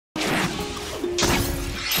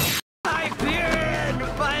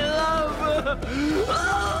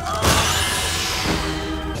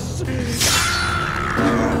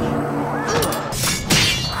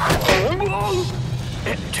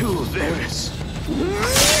Two Varys.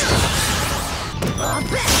 I'll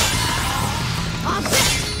bet! I'll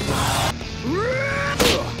bet!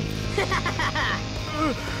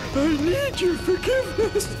 I need your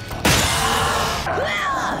forgiveness.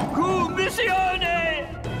 Cum missione,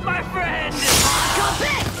 my friend! Go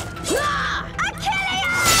bet!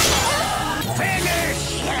 Achilles! Finish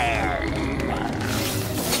him!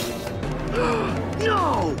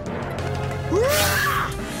 No!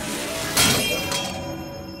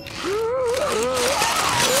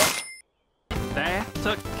 They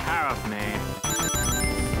took care of me.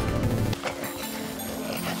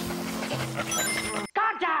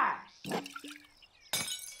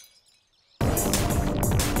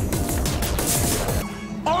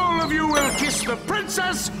 All of you will kiss the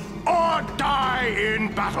princess or die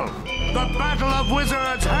in battle. The Battle of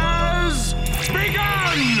Wizards has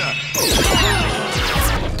begun!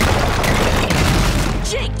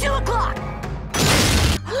 Jake, 2 o'clock!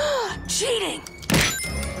 Cheating!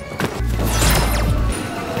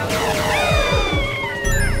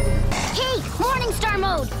 Hey, Morningstar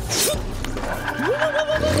mode!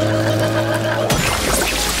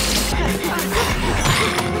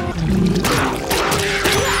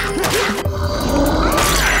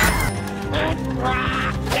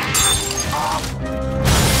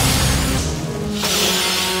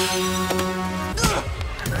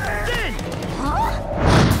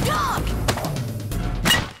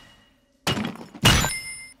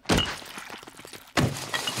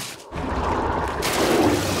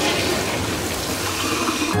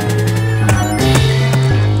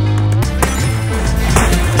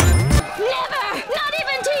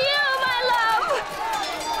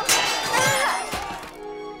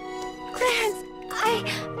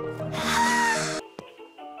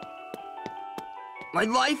 My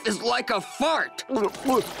life is like a fart.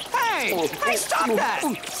 Hey! Hey, stop that!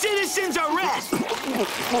 Citizen's arrest!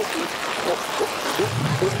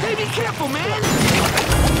 Hey, be careful, man!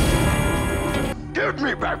 Give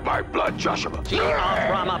me back my blood, Joshua. You're off,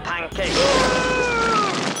 Rama Pancake!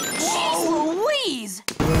 Jeez Louise!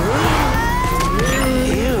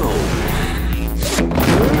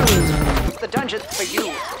 The dungeon's for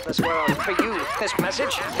you, this world, for you. This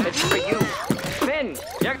message, it's for you. Finn,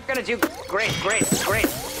 you're gonna do great.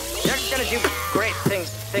 You're gonna do great things.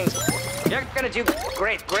 You're gonna do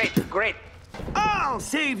great. I'll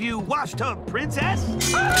save you, washed-up princess!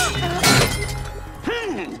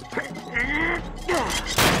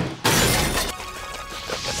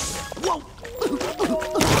 Whoa!